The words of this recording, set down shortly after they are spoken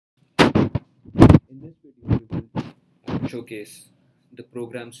this video, we will showcase the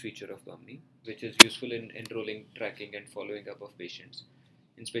programs feature of Bahmni, which is useful in enrolling, tracking, and following up of patients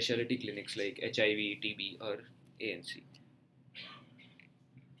in specialty clinics like HIV, TB, or ANC.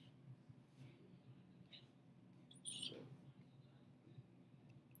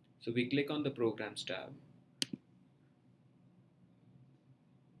 So we click on the Programs tab,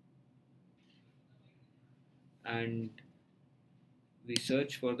 and we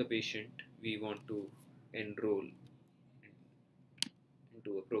search for the patient we want to enroll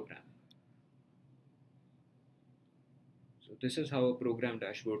into a program. So this is how a program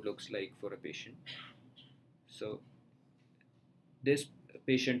dashboard looks like for a patient. So this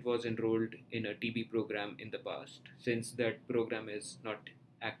patient was enrolled in a TB program in the past. Since that program is not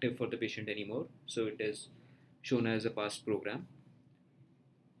active for the patient anymore, so it is shown as a past program.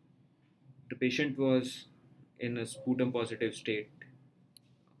 The patient was in a sputum positive state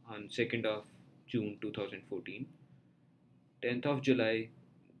on 2nd of June 2014. 10th of July,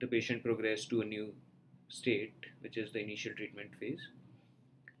 the patient progressed to a new state, which is the initial treatment phase,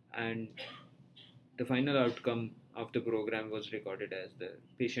 and the final outcome of the program was recorded as the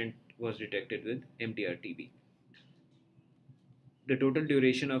patient was detected with MDR-TB. The total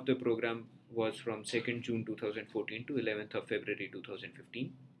duration of the program was from 2nd June 2014 to 11th of February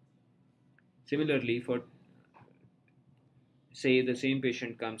 2015. Similarly, for say the same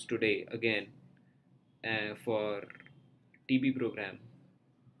patient comes today again for TB program,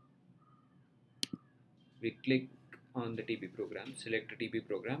 we click on the TB program, select a TB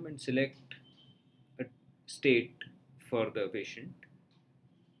program, and select a state for the patient,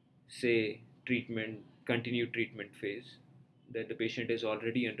 say treatment, continued treatment phase, that the patient is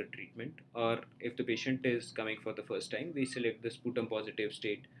already under treatment, or if the patient is coming for the first time, we select the sputum positive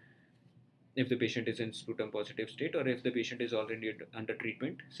state if the patient is in sputum positive state, or if the patient is already under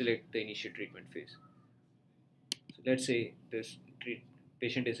treatment, select the initial treatment phase. So let's say this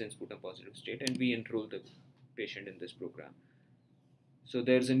patient is in sputum positive state and we enroll the patient in this program. So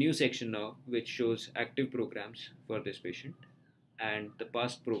there's a new section now which shows active programs for this patient and the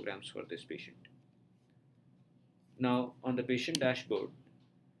past programs for this patient. Now on the patient dashboard,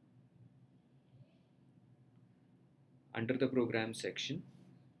 under the program section,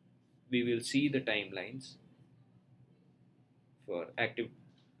 we will see the timelines for active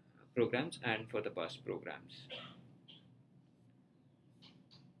programs and for the past programs.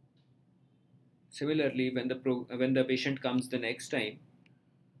 Similarly, when the patient comes the next time,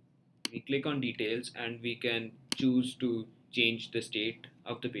 we click on details and we can choose to change the state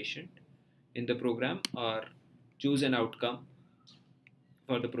of the patient in the program or choose an outcome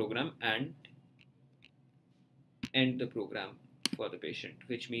for the program and end the program for the patient,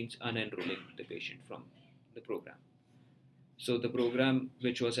 which means unenrolling the patient from the program. So the program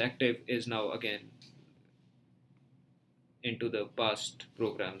which was active is now again into the past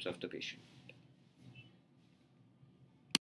programs of the patient.